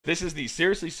This is the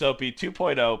Seriously Soapy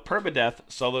 2.0 Permadeath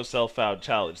Solo Self-Found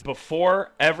Challenge.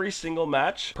 Before every single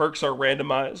match, perks are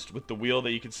randomized with the wheel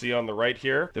that you can see on the right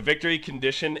here. The victory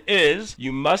condition is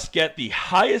you must get the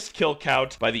highest kill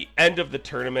count by the end of the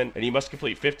tournament, and you must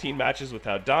complete 15 matches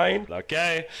without dying.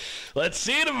 Okay, let's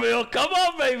see it, Emil. Come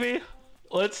on, baby.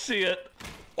 Let's see it.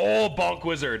 Oh, Bonk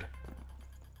Wizard.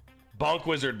 Bonk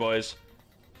Wizard, boys.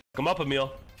 Come up,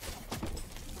 Emil.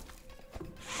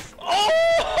 Oh,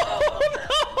 no!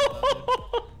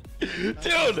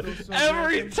 Dude,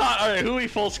 every time. All right, who we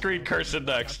full screen cursing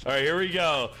next? All right, here we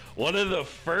go. One of the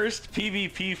first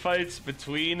PvP fights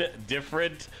between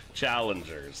different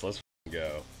challengers. Let's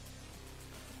go.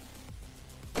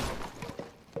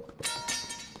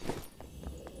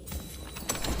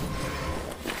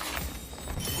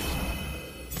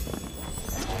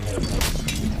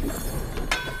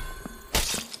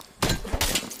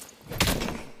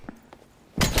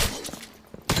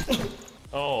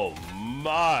 Oh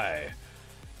my,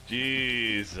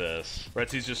 Jesus.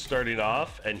 Retsy's just starting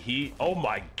off and he, oh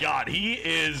my God,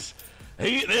 this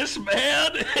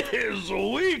man is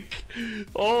weak.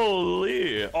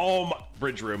 Holy, oh my,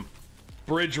 bridge room.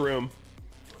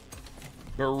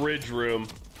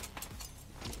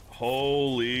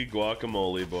 Holy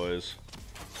guacamole, boys.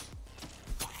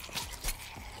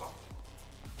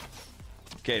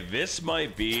 Okay, this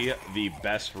might be the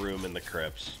best room in the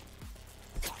crypts.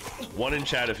 One in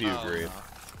chat if you agree.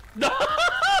 No.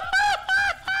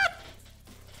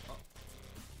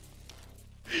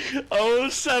 Oh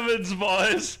sevens,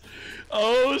 boys.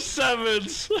 Oh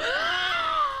sevens.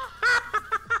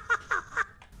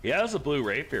 He has a blue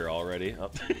rapier already.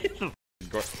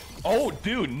 Oh,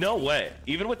 dude, no way.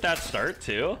 Even with that start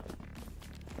too.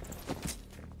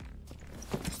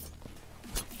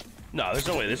 No, there's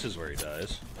no way this is where he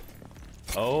dies.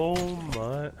 Oh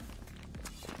my.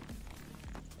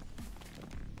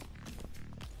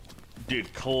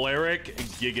 Dude, Cleric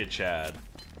Giga Chad.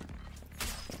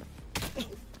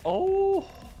 Oh.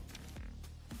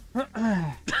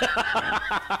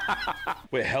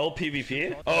 Wait, hell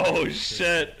PvP? Oh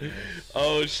shit.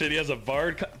 Oh shit, he has a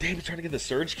bard. Damn, he's trying to get the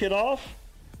surge kit off?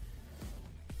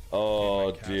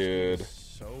 Oh, dude.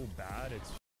 So bad,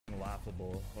 it's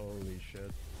laughable. Holy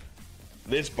shit.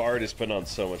 This bard is putting on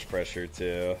so much pressure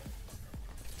too.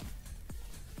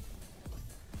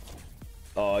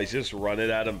 Oh, he's just running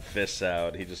at him, fists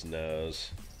out. He just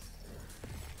knows.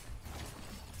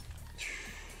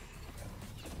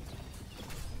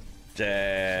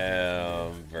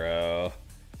 Damn, bro.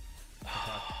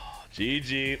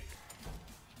 GG.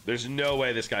 There's no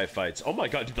way this guy fights. Oh my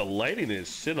God, dude, the lighting is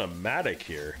cinematic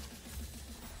here.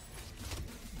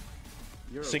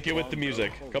 Sync it with the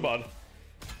music. Come on.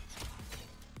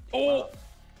 Oh.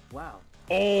 Wow.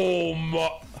 Oh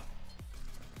my.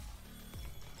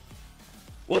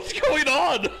 What's going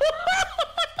on?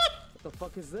 What the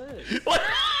fuck is this? What?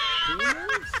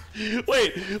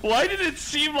 Wait, why did it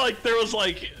seem like there was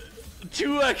like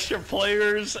 2 extra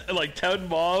players and like 10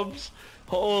 mobs?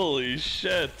 Holy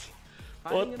shit.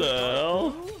 What the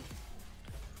hell?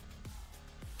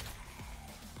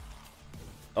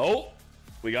 Oh,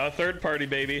 we got a third party,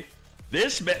 baby.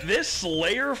 This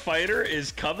Slayer fighter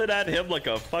is coming at him like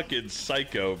a fucking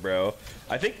psycho, bro.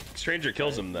 I think Stranger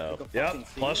kills him though. Yep,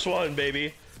 +1,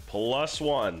 baby.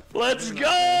 +1. Let's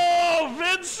go,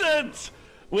 Vincent!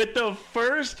 With the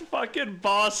first fucking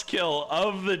boss kill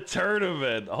of the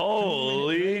tournament.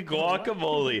 Holy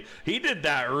guacamole. He did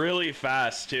that really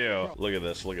fast too. Look at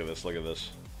this, look at this, look at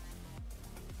this.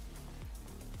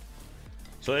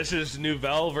 So this is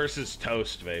Nouvelle versus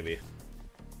Toast, baby.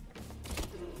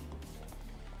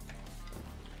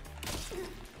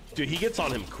 Dude, he gets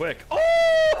on him quick. Oh!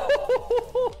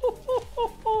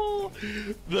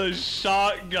 The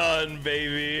shotgun,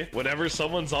 baby. Whenever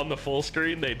someone's on the full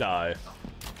screen, they die.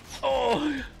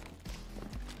 Oh!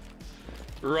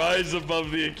 Rise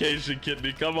above the occasion,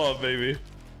 kidney. Come on, baby.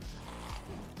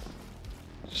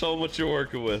 Show him what you're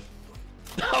working with.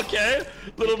 Okay,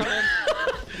 little man.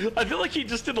 I feel like he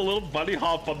just did a little bunny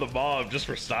hop on the mob just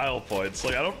for style points.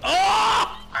 Like, I don't.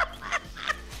 Oh!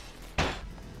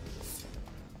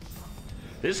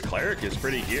 This cleric is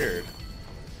pretty geared.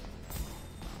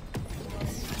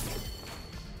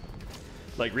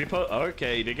 Like repo. Oh,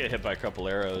 okay, he did get hit by a couple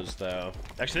arrows though.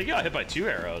 Actually, he got hit by 2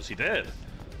 arrows. He did.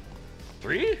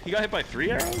 3? He got hit by 3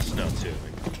 arrows? No, 2.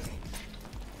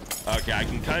 Okay, I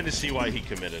can kind of see why he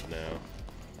committed now.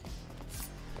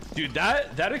 Dude,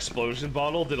 that explosion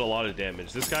bottle did a lot of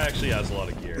damage. This guy actually has a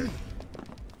lot of gear.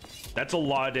 That's a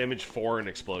lot of damage for an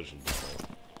explosion bottle.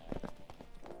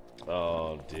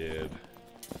 Oh, dude.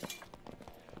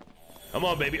 Come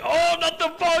on, baby. Oh, not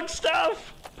the bug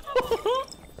stuff!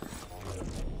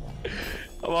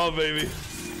 Come on, baby.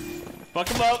 Fuck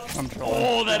him up. I'm trolling.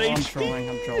 Oh, that HP.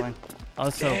 I'm trolling. I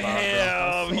was so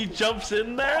bad, bro. Damn, he jumps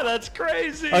in there? That's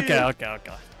crazy. Okay. We'll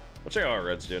check out what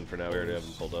Red's doing for now. We already have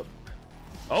him pulled up.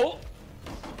 Oh!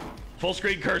 Full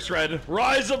screen curse, Red.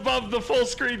 Rise above the full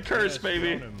screen curse,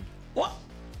 baby. What?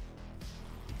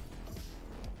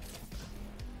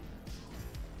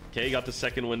 Okay, you got the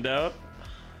second window.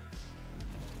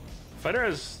 Fighter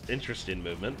has interesting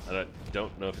movement. I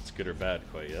don't know if it's good or bad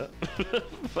quite yet,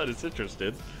 but it's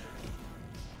interesting.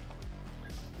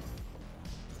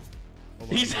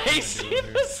 He's hasting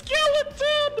the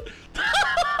skeleton!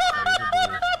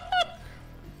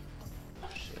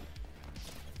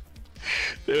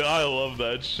 Dude, I love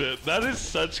that shit. That is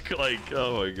such, like,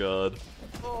 oh my god.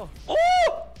 Oh!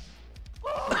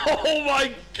 Oh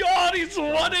my god, he's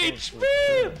 1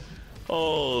 HP!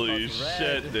 Holy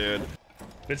shit, dude.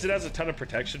 Vincent has a ton of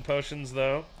protection potions,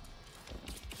 though.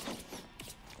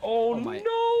 Oh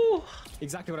no!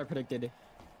 Exactly what I predicted.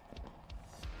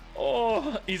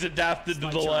 Oh, he's adapted to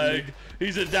the leg.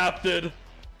 He's adapted.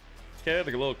 Okay,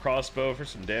 like a little crossbow for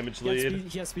some damage lead.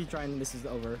 He has speed try and this is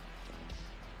over.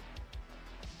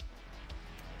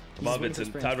 Come on,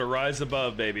 Vincent. Time to rise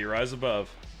above, baby. Rise above.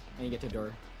 And you get to the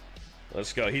door.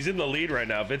 Let's go. He's in the lead right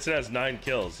now. Vincent has 9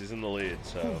 kills. He's in the lead,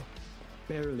 so.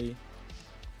 Barely.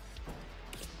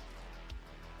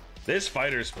 This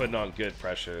fighter's putting on good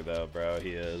pressure, though, bro.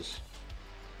 He is.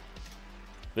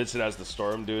 Vincent has the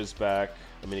storm to his back.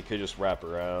 I mean, he could just wrap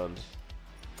around.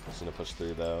 He's gonna push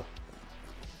through, though.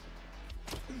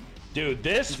 Dude,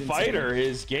 this fighter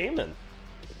is gaming.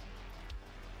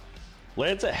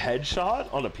 Lands a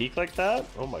headshot on a peak like that?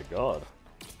 Oh my god.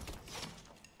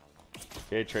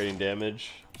 Okay, trading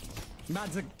damage.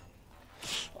 Magic.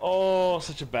 Oh,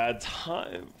 such a bad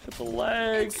time for the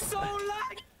leg. It's so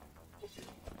lag.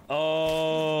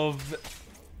 Oh.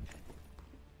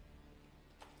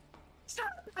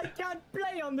 I can't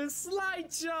play on this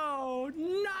slideshow.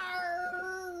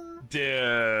 No.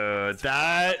 Dude,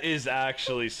 that is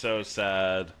actually so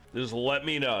sad. Just let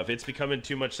me know if it's becoming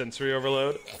too much sensory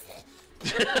overload.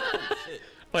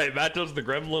 Wait, Matt does the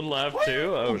gremlin laugh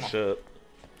too? Oh shit.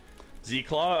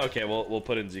 Z-Claw? Okay, we'll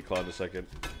put in Z-Claw in a second.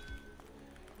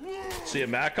 See ya,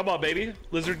 Matt. Come on, baby.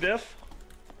 Lizard diff.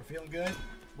 We're feeling good.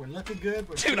 We're looking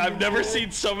good. Dude, I've never seen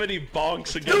so many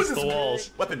bonks against the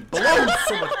walls. Weapon blows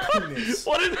so much penis.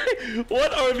 What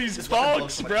are these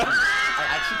bonks, bro? I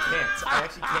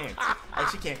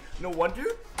actually can't. No wonder.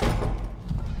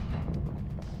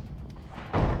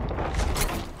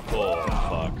 Oh,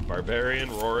 fuck. Barbarian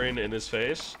roaring in his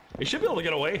face. He should be able to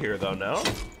get away here, though, now.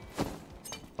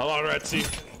 Come on, Retsy.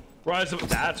 Rise up.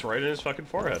 That's right in his fucking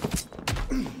forehead.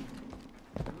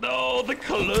 No, the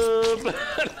club.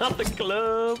 Not the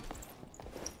club.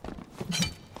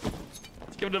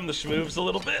 Let's give him the schmoves a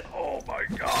little bit. Oh, my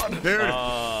God. Dude,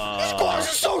 these claws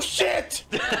are so shit.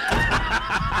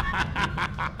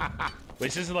 Wait,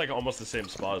 this isn't like almost the same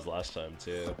spot as last time,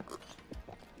 too.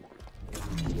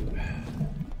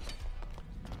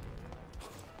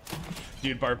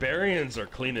 Dude, barbarians are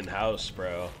cleaning house,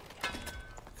 bro.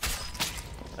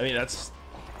 I mean, that's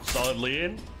solid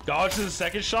lead. Dodge to the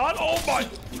second shot. Oh my!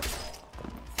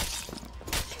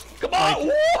 Come on!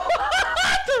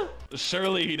 What?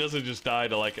 Surely he doesn't just die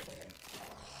to like,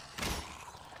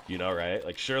 you know, right?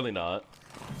 Like, surely not.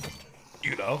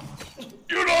 You know?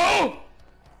 You know!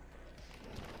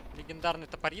 Легендарный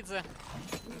Топоридзе.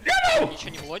 Ничего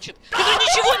не блочит. Это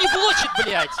ничего не блочит,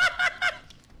 блядь!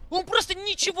 Он просто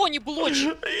ничего не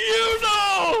блочит. You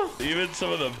know! Even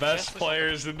some of the best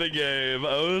players in the game.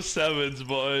 07s,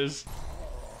 boys.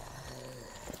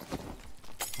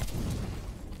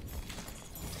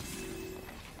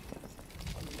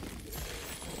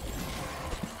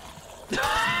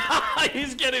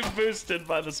 He's getting boosted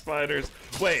by the spiders.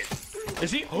 Wait,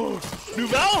 is he?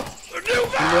 Nouvelle?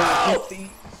 Nouvelle!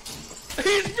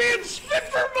 He's being spit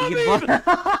for money!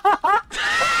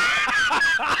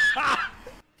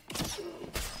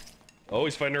 Oh,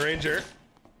 he's fighting a ranger.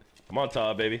 Come on,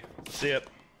 Todd, baby. See it.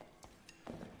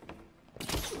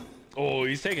 Oh,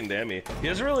 he's taking damage. He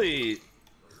doesn't really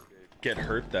get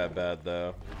hurt that bad,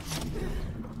 though.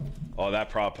 Oh, that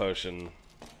prop potion.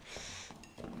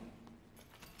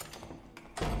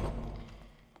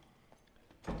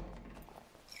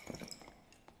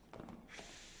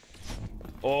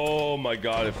 Oh my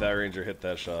god, if that ranger hit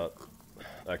that shot,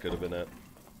 that could have been it.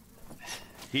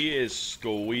 He is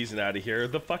squeezing out of here.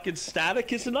 The fucking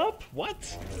static isn't up?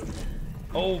 What?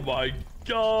 Oh my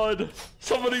god.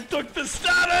 Somebody took the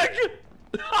static!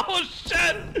 Oh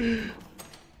shit!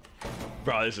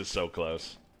 Bro, this is so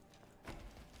close.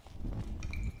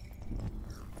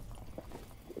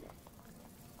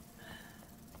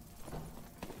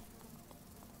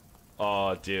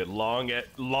 Oh, dude, long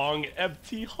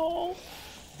empty hall.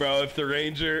 Bro, if the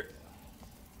Ranger's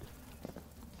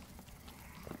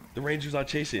not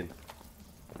chasing.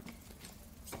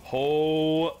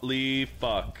 Holy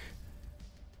fuck.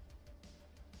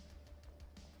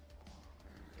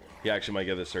 He actually might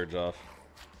get the surge off.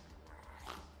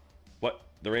 What?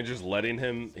 The Ranger's letting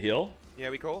him heal?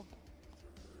 Yeah, we cool?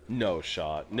 No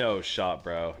shot. No shot,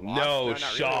 bro. Lost? No not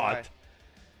shot. Really,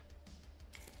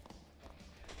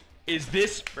 Is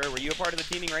this... Bro, were you a part of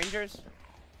the teaming Rangers?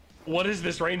 What is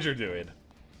this Ranger doing?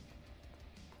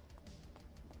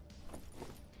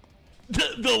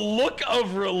 The look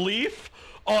of relief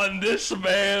on this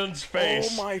man's face.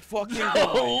 Oh my fucking The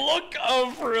god. look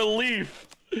of relief.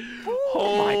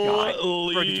 Oh my god.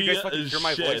 Holy Bro, did you guys fucking hear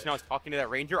my shit. voice when I was talking to that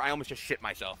Ranger? I almost just shit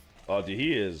myself. Oh, dude,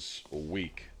 he is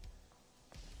weak.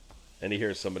 And he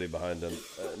hears somebody behind him.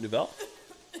 Nouvelle?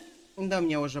 Да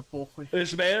мне уже pохуй.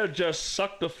 This man just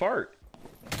sucked a fart.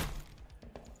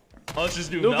 Oh, it's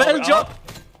just Nouvelle. Nouvelle jump! Oh.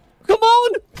 Come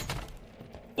on!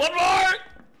 One more!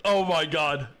 Oh my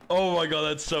god. Oh my god,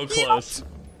 that's so close.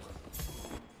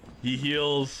 He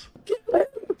heals.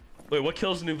 Wait, what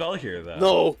kills Nouvelle here, then?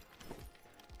 No!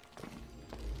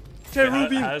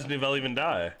 Wait, how does Nouvelle even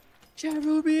die?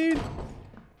 Cherubin!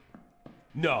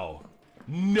 No.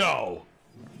 No.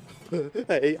 Hey,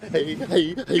 hey, hey,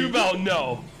 hey. Nouvelle,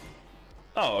 no.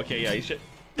 Oh, okay, yeah, you should.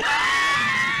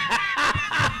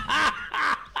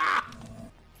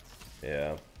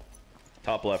 Yeah.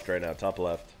 Top left right now, top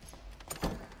left.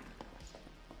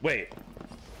 Wait.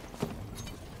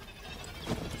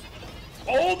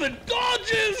 Oh, the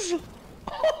dodges!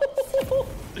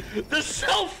 The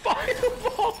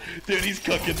self-fireball! Dude, he's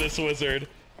cooking this wizard.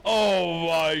 Oh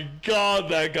my god,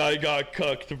 that guy got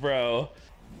cooked, bro.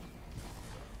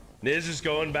 Niz is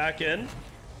going back in.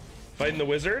 Fighting the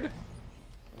wizard.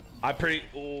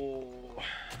 Ooh.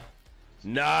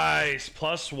 Nice.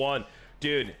 +1.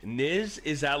 Dude, Niz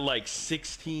is at like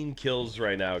 16 kills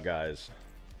right now, guys.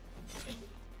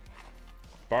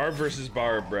 Barb versus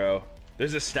Barb, bro.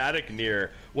 There's a static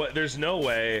near. What? There's no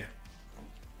way.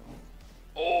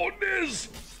 Oh, Niz!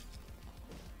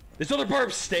 Is other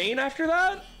Barb staying after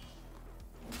that?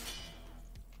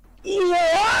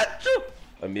 What?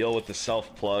 Emil with the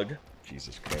self-plug.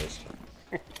 Jesus Christ.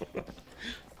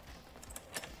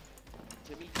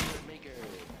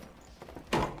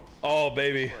 Oh,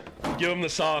 baby. Give him the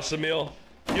sauce, Emil.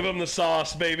 Give him the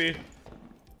sauce, baby.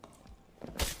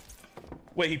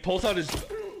 Wait, he pulls out his...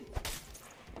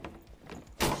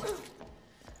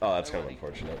 Oh, that's kind of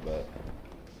unfortunate, but...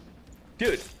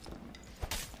 Dude!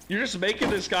 You're just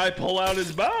making this guy pull out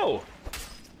his bow!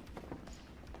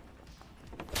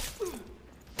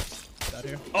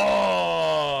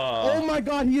 Oh! Oh my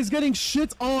god, he is getting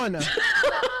shit on!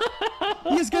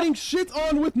 He is getting shit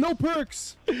on with no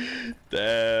perks! Damn,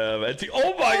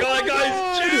 oh my god, that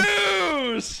guy's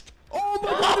juiced! Oh my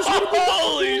god, this is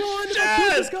Holy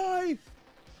shit! This guy!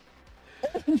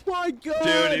 Oh my god!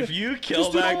 Dude, if you kill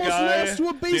this dude that almost guy... lost to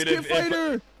a base kit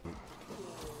fighter!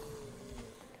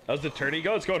 How's the tourney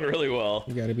go? It's going really well.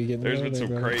 You gotta be getting There's been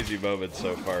some crazy moments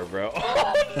so far, bro.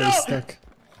 Oh, no! Stuck.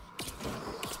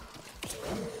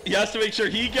 He has to make sure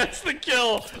he gets the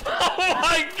kill. Oh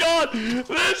my god!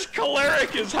 This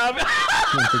cleric is having... I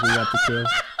don't think we got the kill.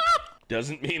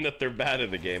 Doesn't mean that they're bad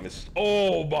at the game. It's...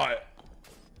 Oh my...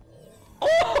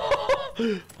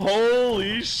 Oh!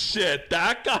 Holy shit.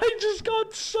 That guy just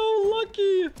got so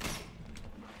lucky. Okay,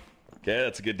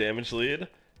 that's a good damage lead.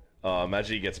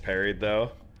 Imagine he gets parried,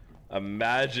 though.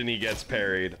 Imagine he gets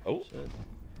parried. Oh.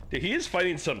 Dude, he is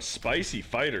fighting some spicy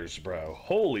fighters, bro.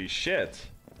 Holy shit.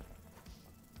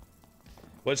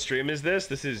 What stream is this?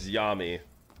 This is Yami.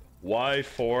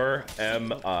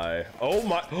 Y4MI. Oh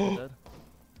my.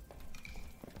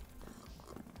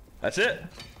 That's it.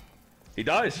 He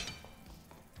dies.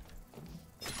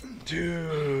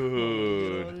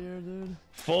 Dude.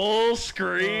 Full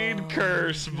screen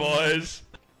curse, boys.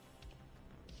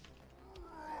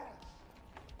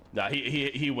 Nah,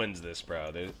 he wins this,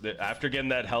 bro. After getting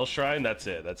that Hell Shrine, that's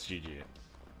it. That's GG.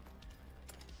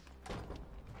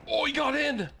 Oh, he got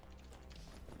in.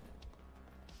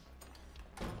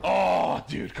 Oh,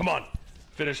 dude, come on.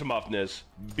 Finish him off, Niz.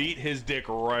 Beat his dick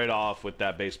right off with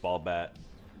that baseball bat.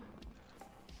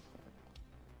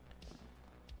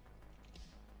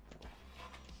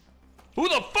 Who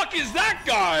the fuck is that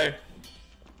guy?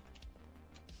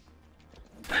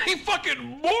 He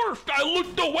fucking morphed. I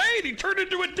looked away and he turned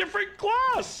into a different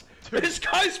class. This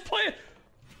guy's playing.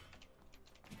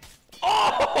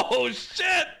 Oh,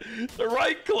 shit. The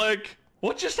right click.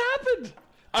 What just happened?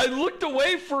 I looked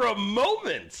away for a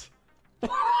moment.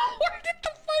 Where did the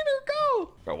fighter go?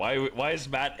 Bro, why is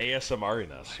Matt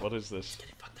ASMRing us? What is this?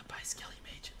 Getting fucked up by a skelly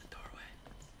mage in the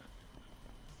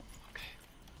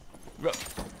doorway.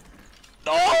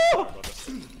 Oh!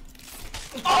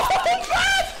 Oh,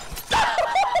 Matt!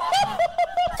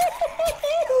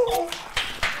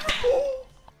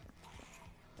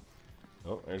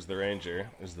 Oh, there's the ranger.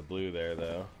 There's the blue there,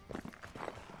 though.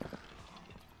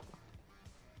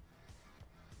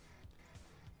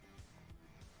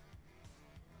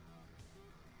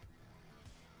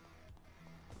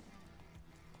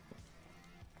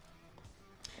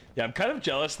 Yeah, I'm kind of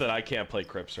jealous that I can't play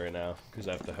Crypts right now, because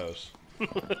I have to host.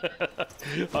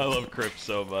 I love Crypts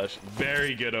so much.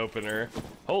 Very good opener.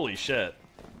 Holy shit.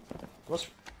 That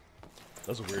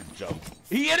was a weird jump.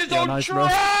 He hit his own nice,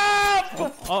 trap! bro.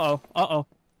 Uh-oh. Uh-oh.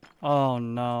 Oh,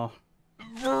 no.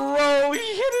 Bro, he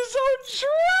hit his own trap!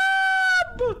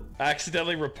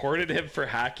 Accidentally reported him for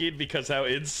hacking because how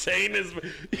insane is...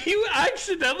 You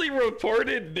accidentally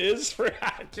reported Niz for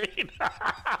hacking.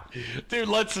 Dude,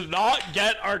 let's not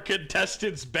get our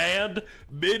contestants banned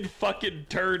mid-fucking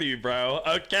tourney, bro.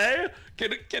 Okay?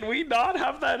 Can we not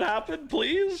have that happen,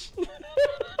 please?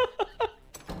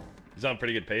 He's on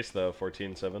pretty good pace, though.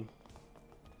 14-7.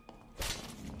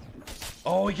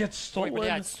 Oh, he gets stolen. Ой,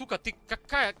 блядь, сука, ты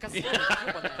какая коза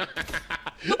ебаная.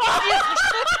 Ну, пиздец, ну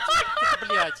что это,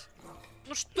 блядь?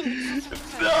 Ну что это?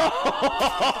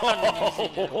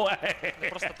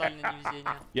 Просто тотальное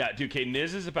невезение. Yeah, dude, okay,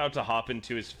 Niz is about to hop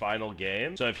into his final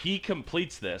game. So if he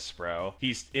completes this, bro,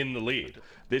 he's in the lead.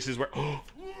 This is where...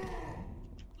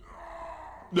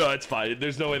 No, it's fine.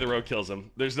 There's no way the rogue kills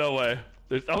him. There's no way.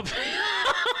 There's... Oh.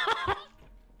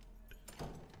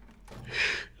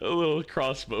 A little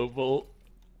crossbow bolt.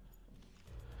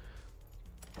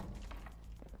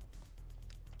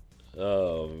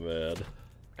 Oh, man.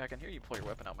 I can hear you pull your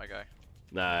weapon out, my guy.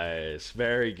 Nice.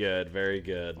 Very good. Very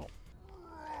good.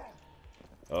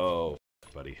 Oh,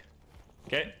 buddy.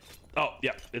 Okay. Oh,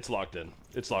 yeah. It's locked in.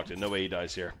 It's locked in. No way he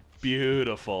dies here.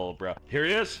 Beautiful, bro. Here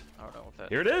he is. I don't know what that...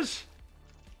 Here it is.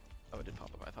 Oh, it did pop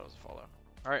up. I thought it was a follow.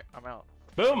 Alright, I'm out.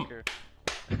 Boom. Here.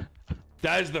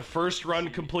 That is the first run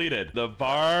completed. The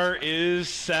bar is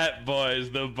set, boys.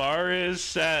 The bar is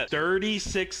set.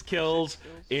 36 kills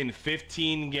in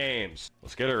 15 games.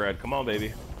 Let's get it, Red. Come on,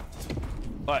 baby.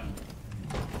 What?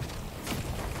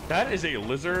 That is a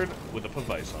lizard with a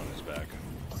device on his back.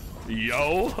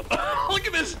 Yo! Look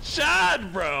at this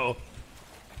Chad, bro!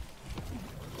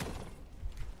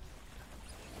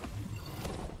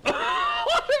 What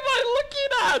am I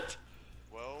looking at?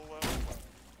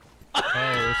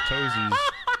 Oh, it's toesies.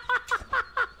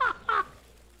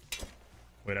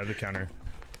 Wait, I have the counter.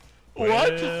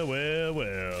 What?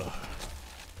 Well.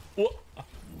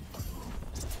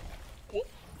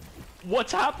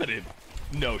 What's happening?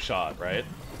 No shot, right?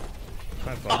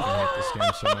 I fucking hate this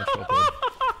game so much. Well played.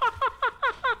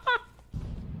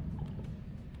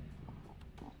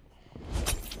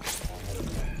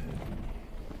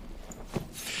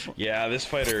 Yeah, this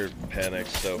fighter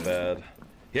panics so bad.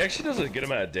 He actually does a good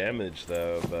amount of damage,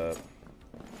 though, but...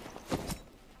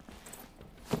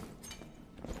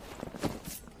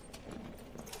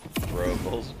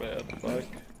 Robles, man, fuck.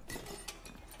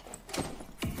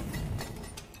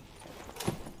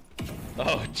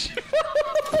 Oh,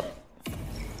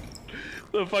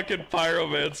 the fucking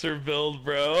pyromancer build,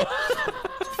 bro.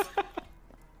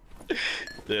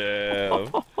 Damn.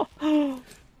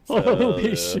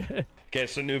 Holy shit. Okay,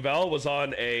 so Nouvelle was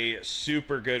on a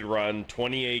super good run,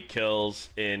 28 kills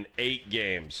in 8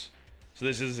 games. So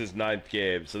this is his 9th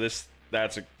game. So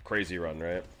that's a crazy run,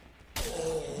 right?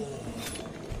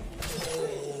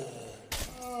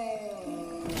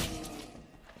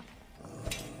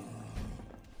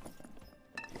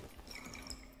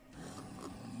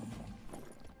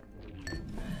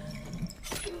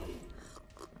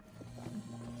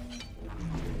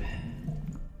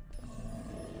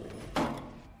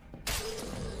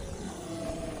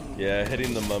 Yeah,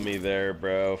 hitting the mummy there,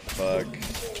 bro. Fuck.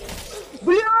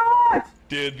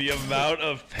 Dude, the amount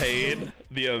of pain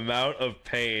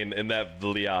in that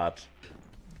Bliat.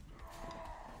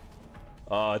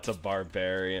 Oh, it's a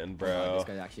barbarian, bro. This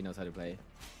guy actually knows how to play.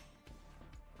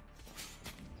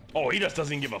 Oh, he just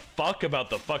doesn't give a fuck about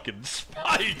the fucking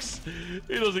spikes.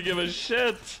 He doesn't give a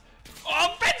shit.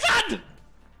 Oh, Vincent!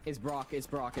 It's Brock, it's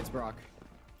Brock, it's Brock.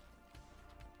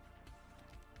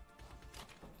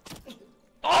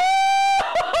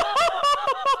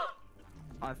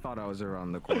 I thought I was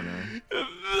around the corner.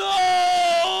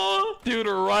 No! Dude,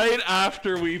 right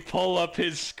after we pull up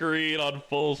his screen on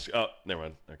full oh, never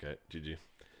mind. Okay, GG.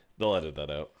 They'll edit that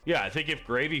out. Yeah, I think if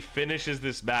Gravy finishes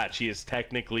this match, he is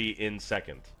technically in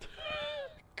second.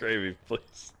 Gravy,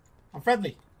 please. I'm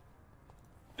friendly.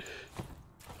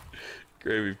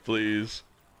 Gravy, please.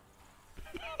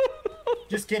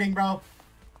 Just kidding, bro.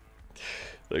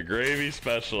 The gravy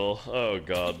special. Oh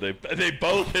god, they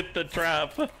both hit the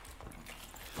trap.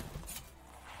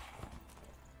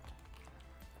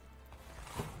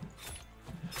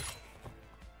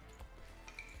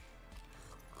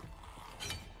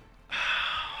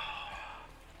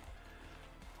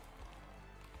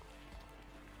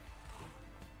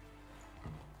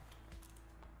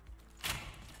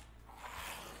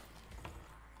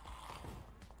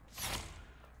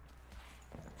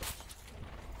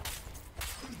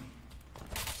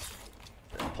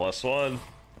 +1.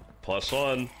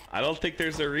 +1. I don't think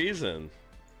there's a reason.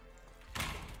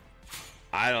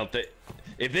 I don't think...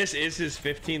 If this is his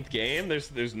 15th game,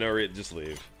 there's no reason. Just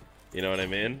leave. You know what I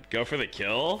mean? Go for the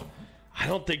kill. I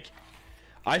don't think...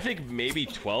 I think maybe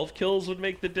 12 kills would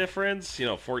make the difference. You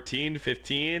know, 14,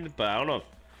 15. But I don't know if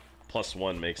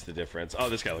 +1 makes the difference. Oh,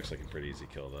 this guy looks like a pretty easy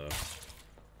kill, though.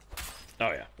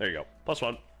 Oh, yeah. There you go.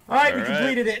 +1. Alright, we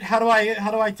completed it. How do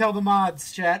I tell the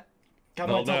mods, chat? How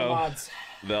do I tell the mods?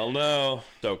 They'll know.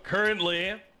 So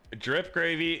currently, Drip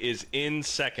Gravy is in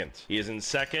second. He is in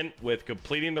second with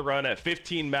completing the run at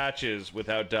 15 matches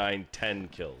without dying 10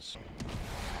 kills.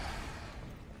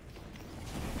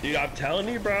 Dude, I'm telling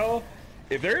you, bro,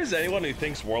 if there is anyone who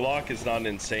thinks Warlock is not an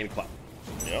insane class...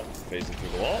 Yep, phasing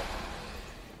through the wall.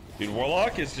 Dude,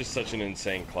 Warlock is just such an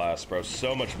insane class, bro.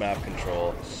 So much map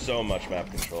control. So much map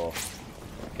control.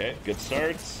 Okay, good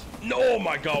starts. No, oh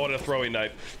my god, what a throwing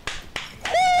knife.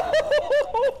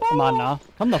 Come on now.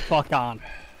 Come the fuck on.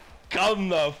 Come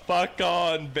the fuck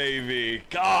on, baby.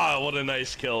 God, what a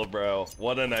nice kill, bro.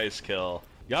 What a nice kill.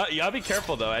 You gotta be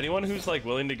careful, though. Anyone who's, like,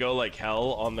 willing to go, like,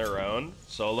 hell on their own,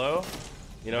 solo,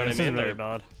 you know what I mean? Really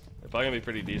bad. They're probably gonna be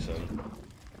pretty decent.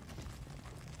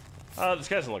 This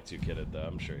guy doesn't look too kitted, though.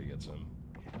 I'm sure he gets him.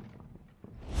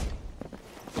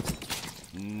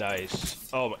 Nice.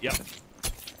 Oh, yeah.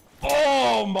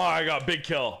 Oh my god, big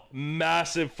kill.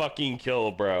 Massive fucking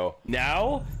kill, bro.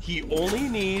 Now, he only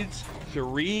needs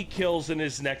 3 kills in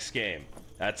his next game.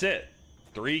 That's it.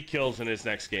 3 kills in his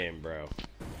next game, bro.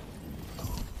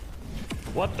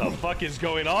 What the fuck is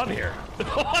going on here?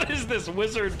 What is this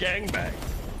wizard gangbang?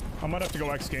 I might have to go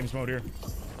X Games mode here.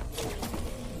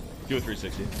 Do a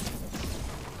 360.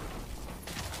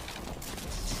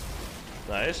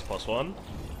 Nice, +1.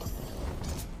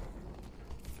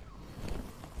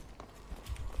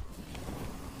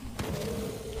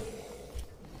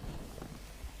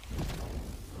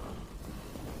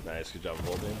 Nice, good job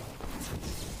holding.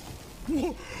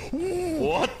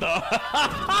 What the?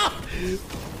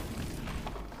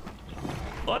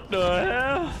 What the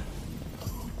hell?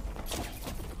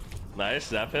 Nice,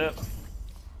 zap hit.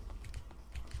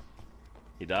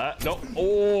 He died. No.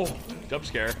 Oh, jump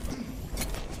scare.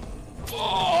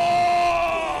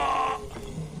 Oh!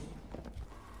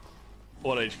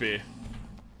 What HP?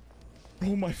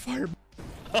 Oh my fire.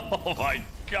 Oh my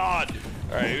god.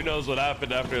 Alright, who knows what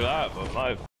happened after that, but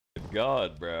my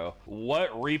god, bro. What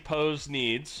Repose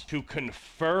needs to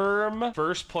confirm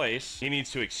first place, he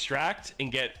needs to extract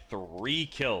and get 3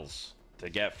 kills to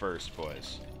get first,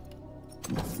 boys.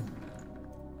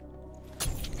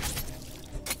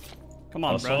 Come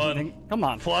on, bro. Come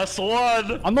on.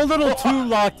 +1. I'm a little too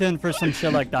locked in for some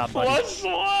shit like that, buddy.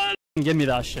 +1. Give me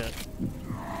that shit.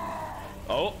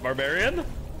 Oh, Barbarian.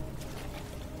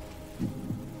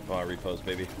 Come on, Repose,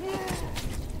 baby.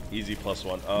 Easy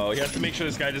 +1. Oh, he has to make sure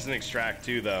this guy doesn't extract,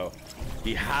 too, though.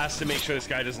 He has to make sure this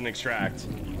guy doesn't extract.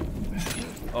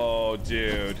 Oh,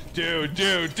 dude. Dude,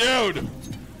 dude, dude!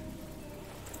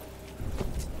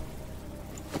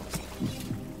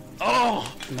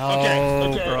 Oh! No,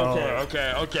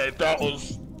 Okay. That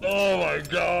was... Oh, my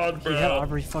God, bro. He had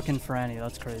every fucking Franny.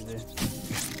 That's crazy.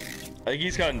 I think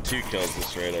he's gotten 2 kills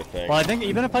this raid, I think. Well, I think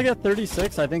even if I get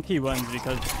 36, I think he wins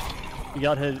because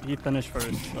he finished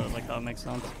first. So, like, that makes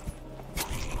sense.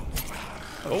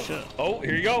 Oh, shit. Oh,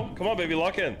 here you go. Come on, baby.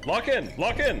 Lock in. Lock in.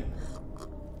 Lock in.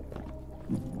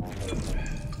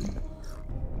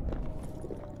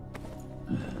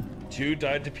 Two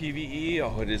died to PvE.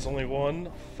 Oh, it is only 1?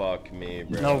 Fuck me,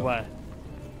 bro. No way.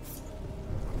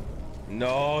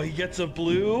 No, he gets a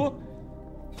blue?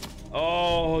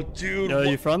 Oh, dude. Yo, are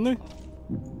you friendly?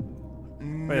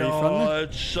 Wait, are you friendly? No,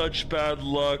 it's such bad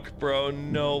luck, bro.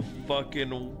 No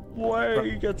fucking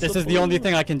way he gets This a is the blue. only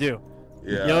thing I can do.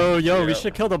 Yeah. Yo, we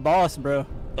should kill the boss, bro.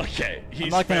 Okay,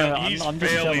 he's I'm failing just the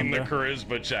chilling,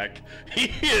 charisma check.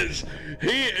 He is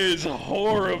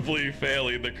horribly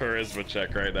failing the charisma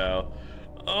check right now.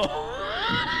 Oh.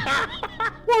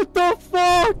 What the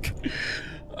fuck?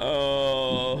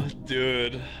 Oh,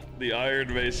 dude. The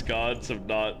Iron Mace gods have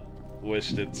not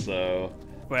wished it so.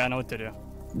 Wait, I know what to do.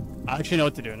 I actually know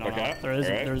what to do. No, Okay, no.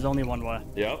 There's only one way.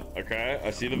 Yep, okay.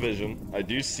 I see the vision. I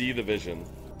do see the vision.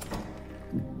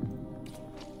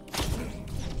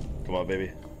 Come on,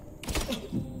 baby.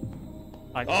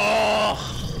 Oh!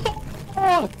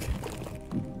 Fuck!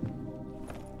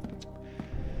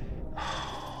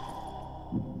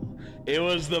 It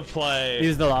was the play. He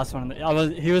was the last one.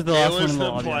 He was the last one in the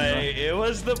lobby. It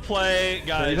was the play,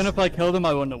 guys. So even if I killed him,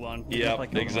 I wouldn't have won.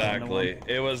 Yep, exactly.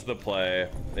 It was the play.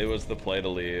 It was the play to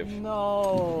leave.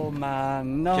 No,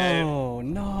 man. No,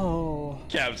 no.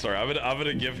 Okay, I'm sorry. I'm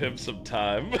gonna give him some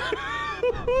time.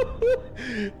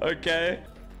 Okay.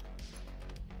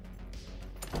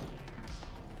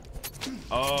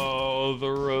 Oh, the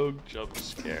rogue jump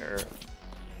scare.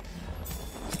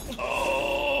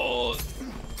 Oh.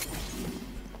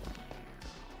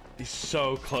 He's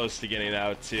so close to getting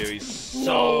out too. He's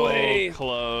so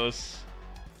close.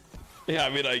 Yeah, I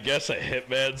mean, I guess a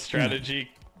hitman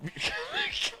strategy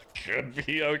could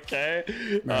be okay.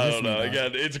 I don't know.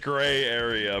 Again, it's gray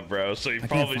area, bro. So you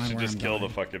probably should just kill the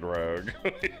fucking rogue.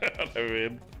 You know what I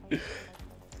mean?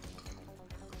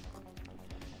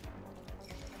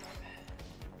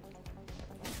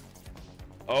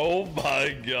 Oh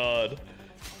my god.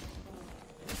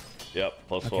 Yep,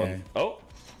 +1. Oh.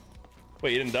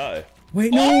 Wait, he didn't die.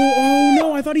 Wait, no! Oh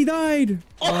no! I thought he died.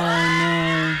 Oh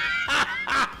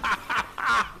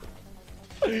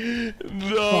no!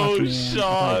 No Fuck,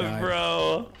 shot,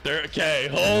 bro. Okay,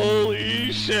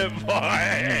 holy shit,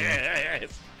 boys!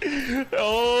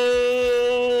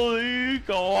 Holy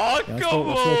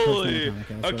guacamole!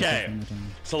 Okay,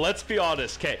 so let's be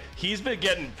honest. Okay, he's been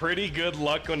getting pretty good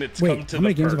luck when it's come to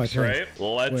the perks, right?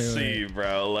 Let's see,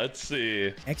 bro. Let's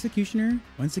see. Executioner,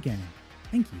 once again.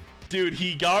 Thank you. Dude,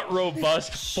 he got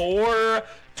robust 4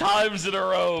 times in a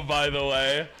row, by the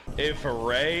way. If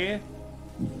Ray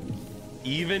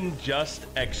even just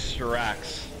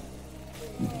extracts.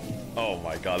 Oh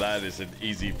my god, that is an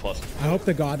easy plus. I hope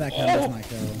to god that counts my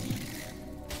kill.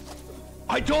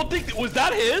 I don't think, was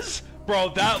that his? Bro,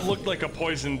 that looked like a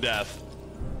poison death.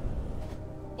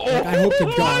 Oh, I hope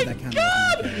to god that counts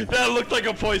my kill. That looked like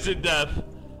a poison death.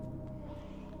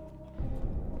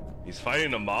 He's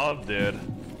fighting a mob, dude.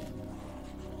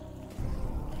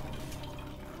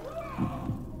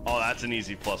 Oh, that's an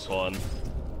easy +1.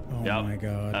 Oh yep. my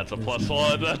god. That's a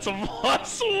 +1. That's a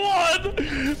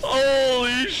 +1.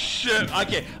 Holy shit.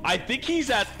 Okay, I think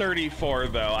he's at 34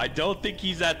 though. I don't think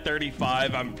he's at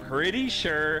 35. I'm pretty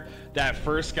sure that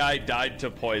first guy died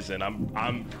to poison.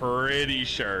 I'm pretty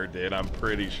sure, dude. I'm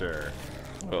pretty sure.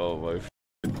 Oh my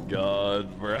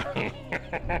god, bro.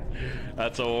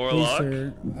 That's a warlock. Please,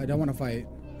 sir. I don't want to fight.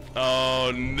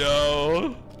 Oh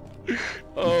no.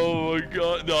 Oh my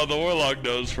god. No, the warlock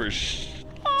knows for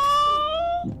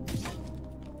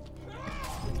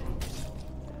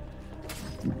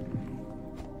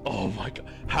Oh my god.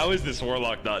 How is this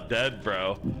warlock not dead,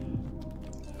 bro?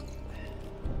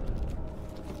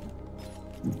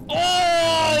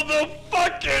 Oh, the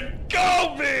fucking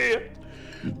Gobi!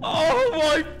 Oh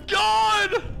my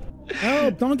god!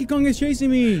 Help! Donkey Kong is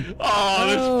chasing me! Oh,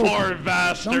 this Help. poor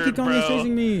bastard, Donkey Kong is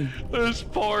chasing me! This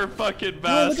poor fucking Oh,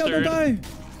 bastard. look out, don't die!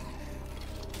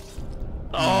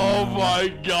 Oh my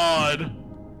god.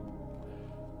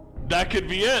 That could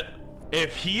be it.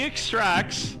 If he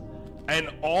extracts and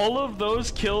all of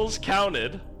those kills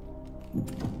counted,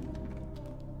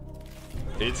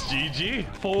 it's GG.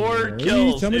 4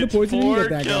 kills. Tell me the It's poison 4 to get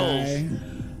that kills. guy.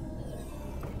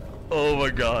 Oh my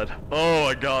god. Oh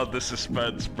my god, the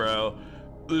suspense, bro.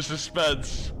 The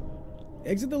suspense.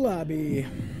 Exit the lobby.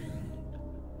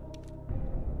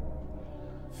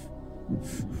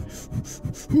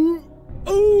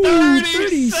 Oh,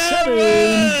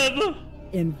 37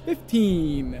 and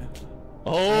 15.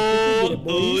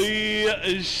 Holy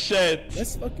shit.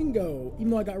 Let's fucking go.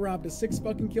 Even though I got robbed of 6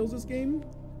 fucking kills this game,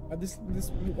 this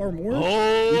or more.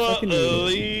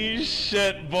 Holy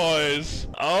shit, boys.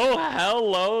 Oh,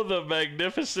 hello, the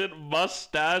magnificent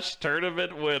mustache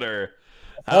tournament winner.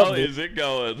 How is it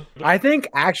going? I think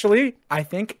I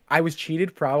was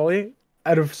cheated probably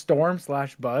out of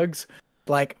storm/bugs,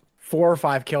 like 4 or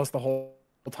 5 kills the whole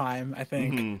time. I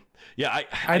think. Yeah,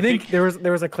 I think there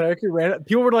was a cleric who ran.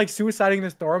 People were like suiciding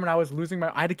the storm, and I was losing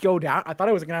my. I had to go down. I thought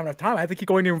I wasn't gonna have enough time. I had to keep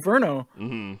going to Inferno.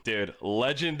 Dude,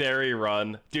 legendary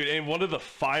run, dude, and one of the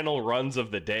final runs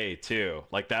of the day too.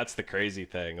 Like that's the crazy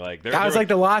thing. Like that was like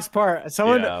the last part.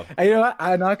 Someone, you know what?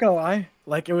 I'm not gonna lie.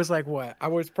 Like it was like what? I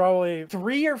was probably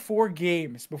 3 or 4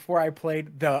 games before I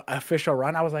played the official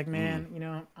run. I was like, man, you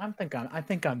know, I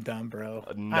think I'm done, bro.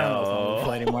 I don't know if I'm gonna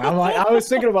play anymore. I'm like, I was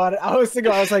thinking about it. I was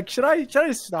like, should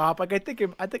I stop? Like I think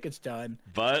it's done.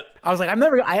 But I was like,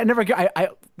 I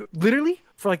literally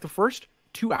for like the first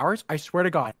 2 hours, I swear to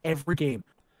God, every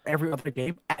other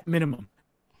game at minimum.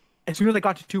 As soon as I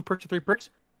got to 2 perks or 3 perks,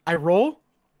 I roll,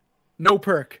 no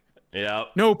perk.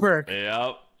 Yep. No perk.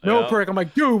 Yep. No perk. I'm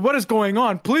like, dude, what is going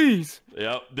on? Please.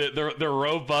 Yep. They're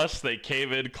robust. They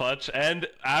came in clutch. And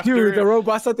after Dude, the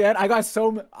robust at the end, I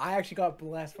actually got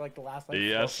blessed for like the last like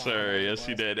yes, sir. Yes,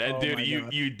 you did. And Oh dude, my you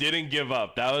God. you didn't give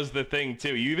up. That was the thing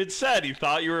too. You even said you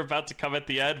thought you were about to come at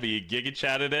the end, but you giga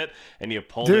chatted it and you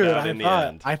pulled it out in the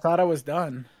end. I thought I was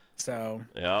done. So.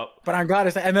 Yep. But I'm glad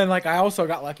to say, and then like I also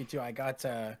got lucky too. I got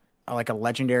like a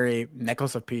legendary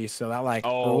necklace of peace, so that like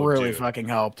really dude. fucking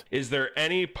helped. Is there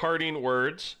any parting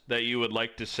words that you would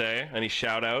like to say? Any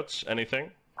shout outs?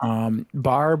 Anything?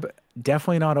 Barb,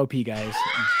 definitely not OP, guys.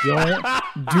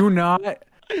 Do not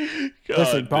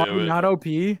listen. Barb not OP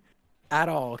at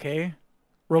all. Okay.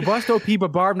 Robust OP,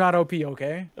 but Barb not OP.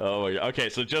 Okay. Oh my God. Okay,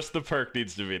 so just the perk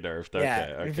needs to be nerfed. Okay.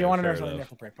 Yeah. Okay, if you want to fair nerf something, enough.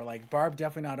 nerf a perk, but like Barb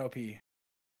definitely not OP.